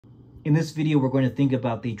In this video, we're going to think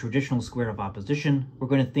about the traditional square of opposition. We're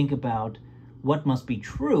going to think about what must be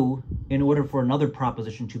true in order for another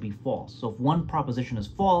proposition to be false. So if one proposition is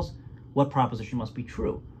false, what proposition must be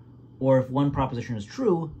true? Or if one proposition is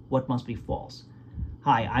true, what must be false?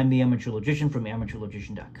 Hi, I'm the Amateur Logician from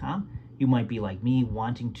amateurlogician.com. You might be like me,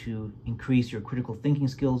 wanting to increase your critical thinking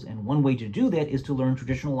skills, and one way to do that is to learn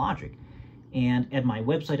traditional logic. And at my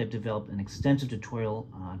website, I've developed an extensive tutorial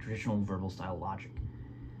on traditional verbal style logic.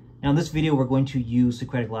 Now in this video, we're going to use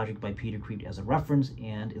Socratic Logic by Peter Kreeft as a reference,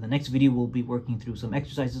 and in the next video, we'll be working through some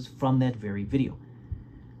exercises from that very video.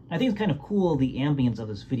 I think it's kind of cool, the ambience of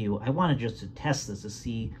this video. I wanted just to test this to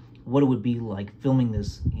see what it would be like filming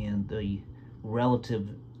this in the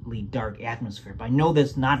relatively dark atmosphere. But I know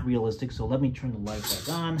that's not realistic, so let me turn the light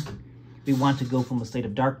back on. We want to go from a state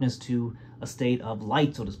of darkness to a state of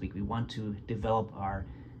light, so to speak. We want to develop our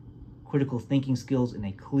critical thinking skills in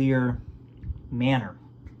a clear manner.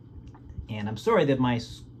 And I'm sorry that my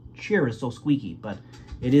chair is so squeaky, but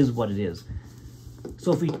it is what it is.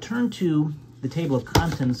 So if we turn to the table of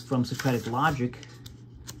contents from Socratic Logic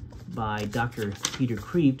by Dr. Peter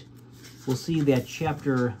Kreeft, we'll see that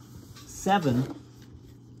chapter 7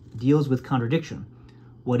 deals with contradiction.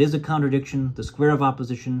 What is a contradiction? The square of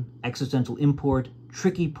opposition, existential import,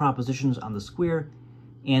 tricky propositions on the square,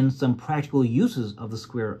 and some practical uses of the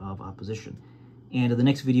square of opposition. And in the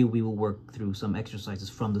next video, we will work through some exercises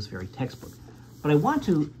from this very textbook. But I want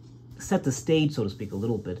to set the stage, so to speak, a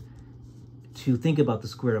little bit to think about the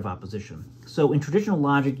square of opposition. So in traditional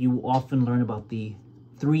logic, you often learn about the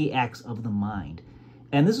 3 acts of the mind.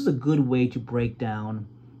 And this is a good way to break down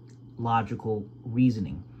logical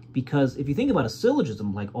reasoning. Because if you think about a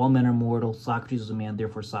syllogism, like all men are mortal, Socrates is a man,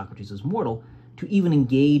 therefore Socrates is mortal, to even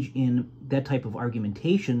engage in that type of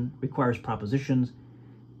argumentation requires propositions.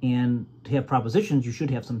 And to have propositions, you should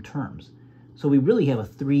have some terms. So we really have a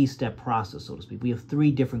 3-step process, so to speak. We have 3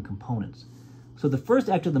 different components. So the first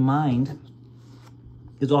act of the mind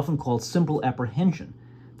is often called simple apprehension.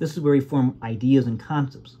 This is where we form ideas and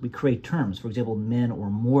concepts. We create terms, for example, men or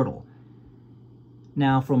mortal.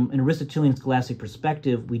 Now, from an Aristotelian scholastic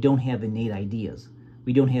perspective, we don't have innate ideas.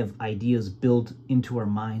 We don't have ideas built into our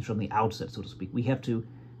minds from the outset, so to speak. We have to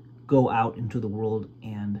go out into the world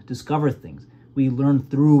and discover things. We learn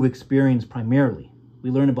through experience primarily. We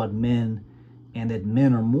learn about men and that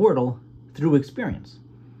men are mortal through experience.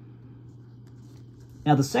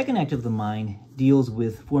 Now, the second act of the mind deals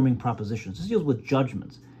with forming propositions. This deals with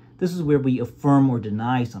judgments. This is where we affirm or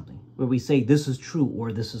deny something, where we say this is true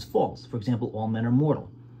or this is false. For example, all men are mortal.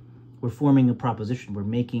 We're forming a proposition. We're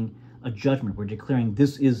making a judgment. We're declaring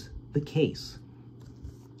this is the case.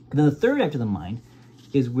 And then the third act of the mind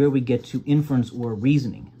is where we get to inference or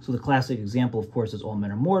reasoning. So the classic example, of course, is all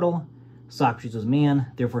men are mortal, Socrates is man,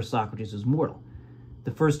 therefore Socrates is mortal.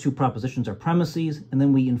 The first 2 propositions are premises, and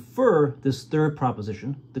then we infer this third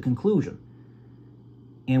proposition, the conclusion.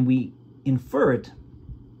 And we infer it,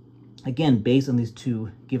 again, based on these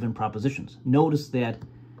 2 given propositions. Notice that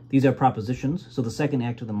these are propositions, so the second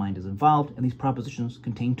act of the mind is involved, and these propositions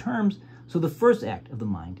contain terms, so the first act of the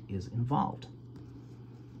mind is involved.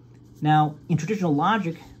 Now, in traditional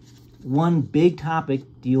logic, one big topic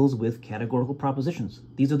deals with categorical propositions.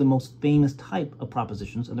 These are the most famous type of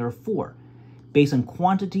propositions, and there are 4, based on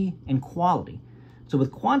quantity and quality. So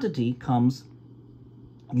with quantity comes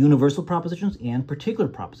universal propositions and particular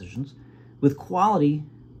propositions. With quality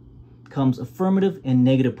comes affirmative and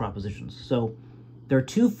negative propositions. So there are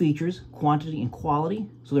 2 features, quantity and quality.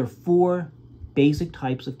 So there are 4 basic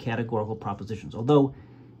types of categorical propositions. Although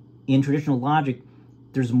in traditional logic,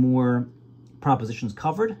 there's more propositions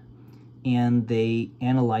covered, and they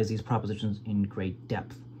analyze these propositions in great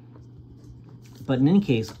depth. But in any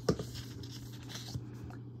case,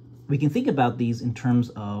 we can think about these in terms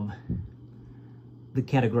of the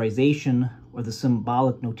categorization or the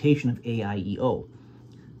symbolic notation of A, I, E, O.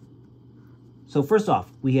 So first off,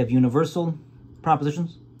 we have universal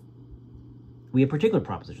propositions. We have particular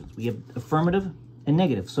propositions. We have affirmative and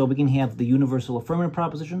negative. So we can have the universal affirmative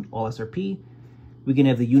proposition, all SRP. We can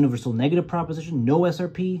have the universal negative proposition, no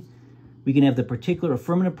SRP. We can have the particular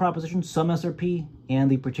affirmative proposition, some SRP, and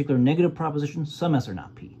the particular negative proposition, some S or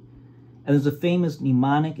not P. And there's a famous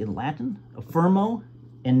mnemonic in Latin, affirmo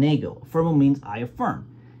and nego. Affirmo means I affirm.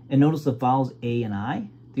 And notice the vowels A and I.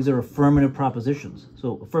 These are affirmative propositions.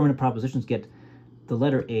 So affirmative propositions get the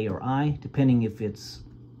letter A or I, depending if it's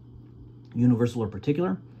universal or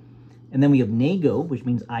particular. And then we have nego, which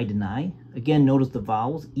means I deny. Again, notice the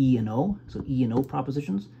vowels, E and O, so E and O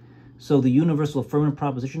propositions. So the universal affirmative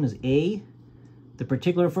proposition is A. The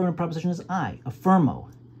particular affirmative proposition is I, affirmo.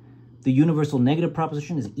 The universal negative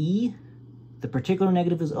proposition is E. The particular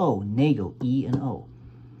negative is O, nego, E and O.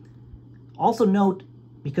 Also note,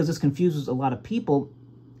 because this confuses a lot of people,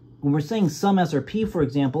 when we're saying some S or P, for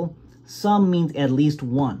example, some means at least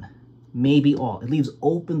one, maybe all. It leaves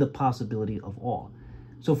open the possibility of all.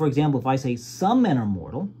 So for example, if I say some men are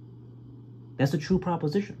mortal, that's a true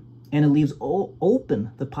proposition. And it leaves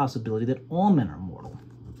open the possibility that all men are mortal.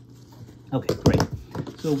 Okay, great.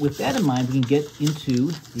 So with that in mind, we can get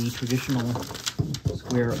into the traditional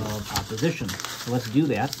square of opposition. So let's do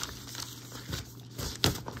that.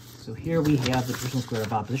 So here we have the traditional square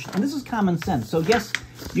of opposition. And this is common sense. So yes,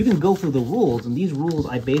 you can go through the rules. And these rules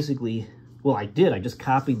I basically, well, I just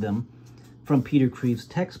copied them from Peter Kreeft's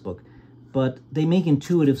textbook. But they make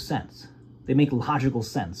intuitive sense. They make logical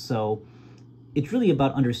sense. So it's really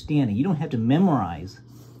about understanding. You don't have to memorize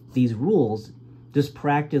these rules. Just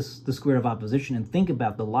practice the square of opposition and think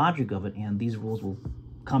about the logic of it, and these rules will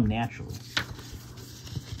come naturally.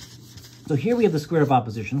 So here we have the square of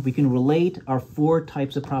opposition. We can relate our four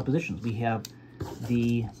types of propositions. We have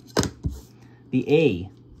the A,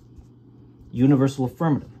 universal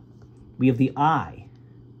affirmative. We have the I,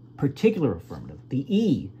 particular affirmative. The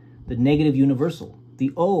E, the negative universal.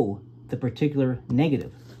 The O, the particular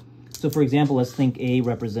negative. So for example, let's think A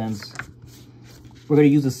represents, we're going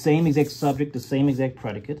to use the same exact subject, the same exact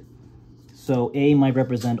predicate. So A might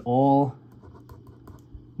represent all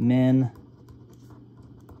men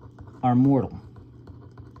are mortal.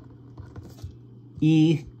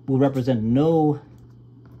 E will represent no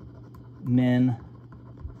men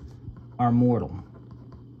are mortal.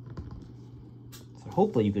 So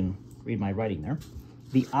hopefully you can read my writing there.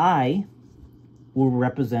 The I will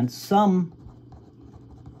represent some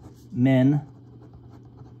men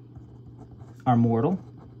are mortal.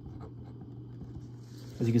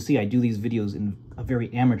 As you can see, I do these videos in a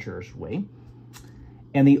very amateurish way.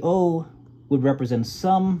 And the O would represent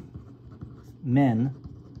some men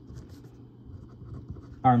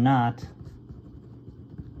are not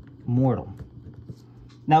mortal.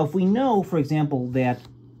 Now, if we know, for example, that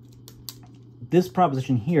this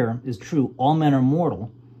proposition here is true, all men are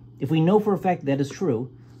mortal, if we know for a fact that is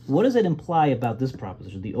true, what does it imply about this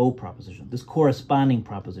proposition, the O proposition, this corresponding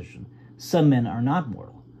proposition? Some men are not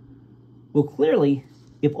mortal. Well, clearly,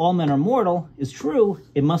 if all men are mortal is true,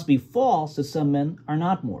 it must be false that some men are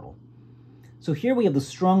not mortal. So here we have the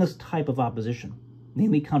strongest type of opposition,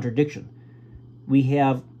 namely contradiction. We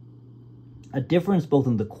have a difference both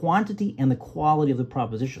in the quantity and the quality of the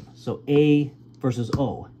proposition. So A versus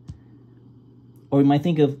O. Or we might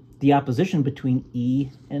think of the opposition between E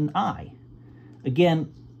and I.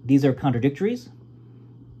 Again, these are contradictories.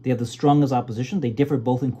 They have the strongest opposition. They differ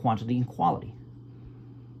both in quantity and quality.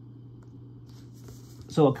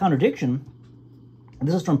 So a contradiction, and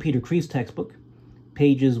this is from Peter Kreeft's textbook,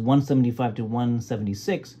 pages 175 to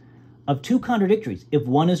 176, of two contradictories. If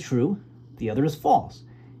one is true, the other is false.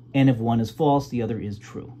 And if one is false, the other is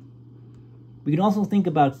true. We can also think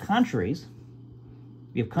about contraries.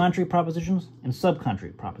 We have contrary propositions and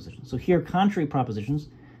subcontrary propositions. So here, contrary propositions,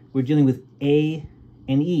 we're dealing with A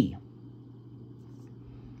and E.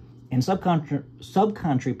 And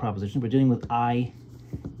subcontrary propositions, we're dealing with I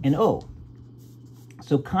and O.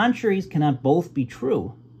 So contraries cannot both be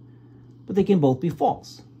true, but they can both be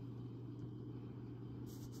false.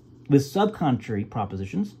 With subcontrary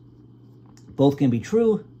propositions, both can be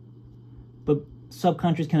true, but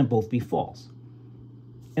subcontraries cannot both be false.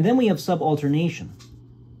 And then we have subalternation,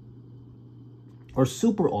 or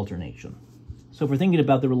superalternation. So if we're thinking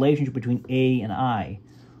about the relationship between A and I,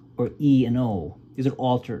 or E and O, these are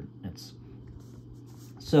alternates.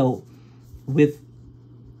 So with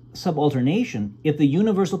subalternation, if the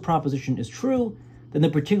universal proposition is true, then the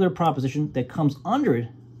particular proposition that comes under it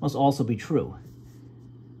must also be true.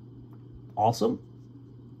 Also,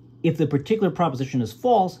 if the particular proposition is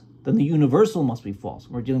false, then the universal must be false.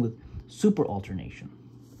 We're dealing with superalternation.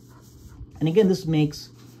 And again, this makes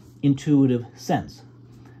intuitive sense.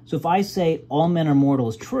 So if I say all men are mortal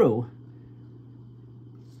is true,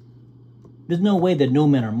 there's no way that no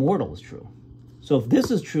men are mortal is true. So if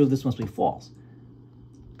this is true, this must be false.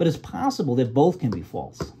 But it's possible that both can be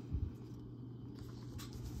false.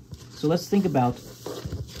 So let's think about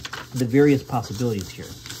the various possibilities here.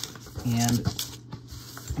 And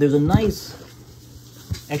there's a nice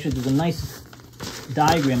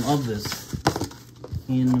diagram of this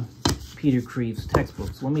in Peter Kreeft's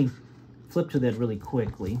textbook. So let me flip to that really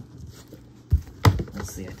quickly.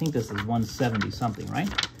 Let's see, I think this is 170 something, right?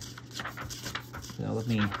 So let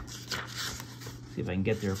me see if I can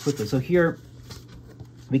get there quickly. So here,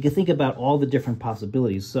 we can think about all the different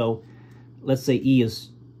possibilities. So let's say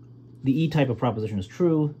the E type of proposition is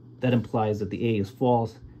true. That implies that the A is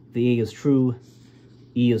false. the A is true,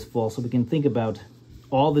 E is false. So we can think about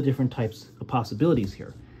all the different types of possibilities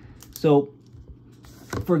here. So,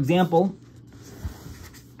 for example,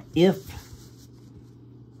 if,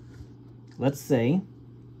 let's say,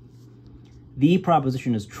 the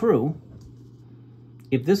proposition is true,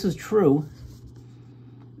 if this is true,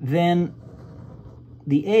 then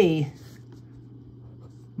the A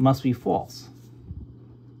must be false,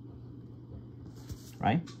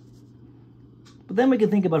 right? But then we can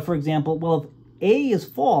think about, for example, well, if A is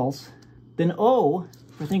false, then O,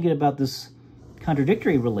 if we're thinking about this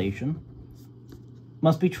contradictory relation,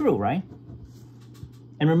 must be true, right?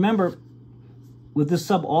 And remember, with this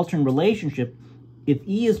subaltern relationship, if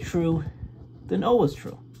E is true, then O is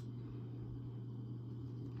true.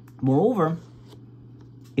 Moreover,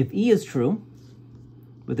 if E is true,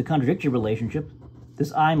 with the contradictory relationship,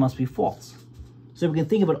 this I must be false. So we can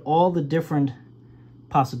think about all the different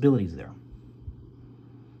possibilities there.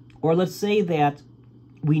 Or let's say that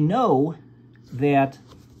we know that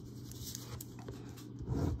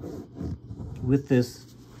with this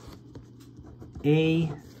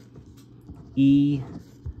A, E,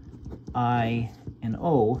 I, and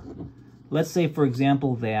O, let's say, for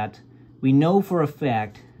example, that we know for a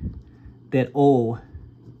fact that O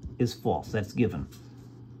is false. That's given.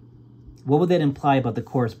 What would that imply about the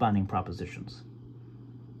corresponding propositions?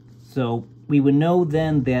 So we would know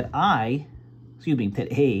then that I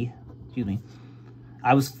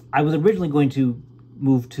was originally going to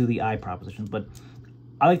move to the I proposition, but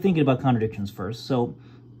I like thinking about contradictions first. So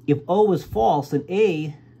if O is false, then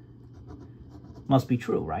A must be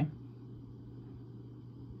true, right?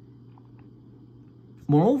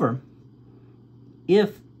 Moreover,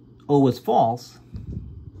 if O is false,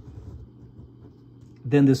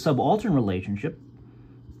 then this subaltern relationship,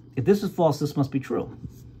 if this is false, this must be true.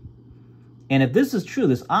 And if this is true,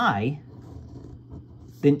 this I,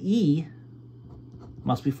 then E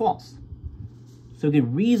must be false. So we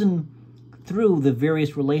can reason through the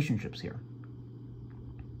various relationships here.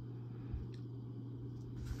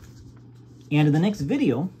 And in the next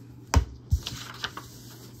video,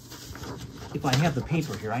 if I have the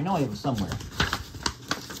paper here, I know I have it somewhere.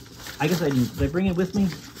 I guess I didn't. Did I bring it with me?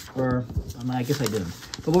 Or I guess I didn't.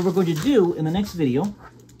 But what we're going to do in the next video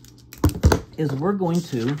is we're going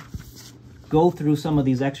to go through some of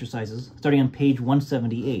these exercises starting on page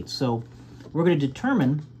 178. So we're going to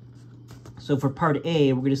determine, so for part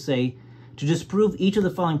A, we're going to say, to disprove each of the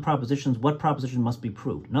following propositions, what proposition must be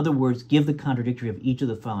proved? In other words, give the contradictory of each of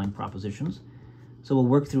the following propositions. So we'll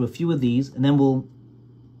work through a few of these, and then we'll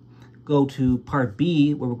go to part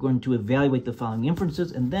B, where we're going to evaluate the following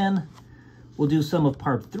inferences, and then we'll do some of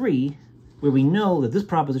part 3, where we know that this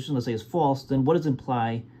proposition, let's say, is false. Then what does it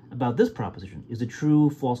imply about this proposition? Is it true,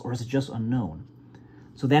 false, or is it just unknown?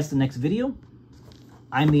 So that's the next video.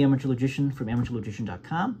 I'm the Amateur Logician from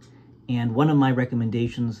amateurlogician.com, and one of my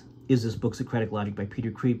recommendations is this book, Socratic Logic by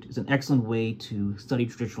Peter Kreeft. It's an excellent way to study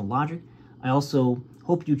traditional logic. I also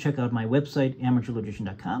hope you check out my website,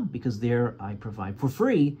 amateurlogician.com, because there I provide for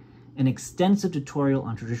free an extensive tutorial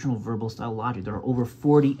on traditional verbal style logic. There are over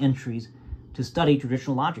 40 entries to study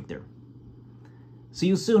traditional logic there. See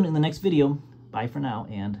you soon in the next video. Bye for now,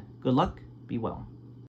 and good luck. Be well.